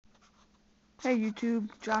Hey YouTube,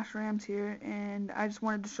 Josh Rams here, and I just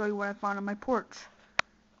wanted to show you what I found on my porch.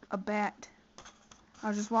 A bat. I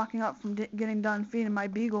was just walking up from getting done feeding my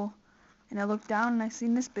beagle, and I looked down and I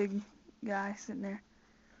seen this big guy sitting there.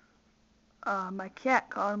 My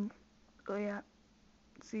cat caught him. Oh yeah,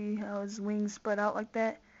 see how his wings spread out like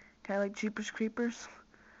that? Kind of like Jeepers Creepers.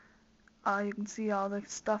 You can see all the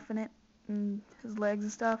stuff in it, and his legs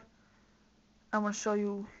and stuff. I want to show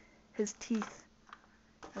you his teeth.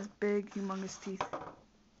 Has big, humongous teeth.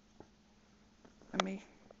 Let me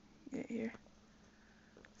get here.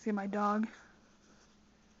 See my dog?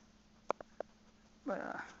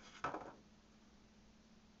 But,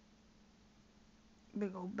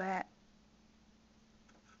 big old bat.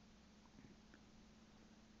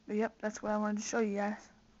 But yep, that's what I wanted to show you guys.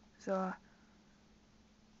 So, I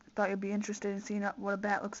thought you'd be interested in seeing what a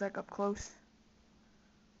bat looks like up close.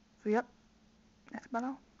 So yep, that's about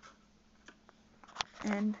all.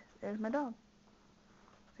 And there's my dog.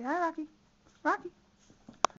 Say hi, Rocky. Rocky.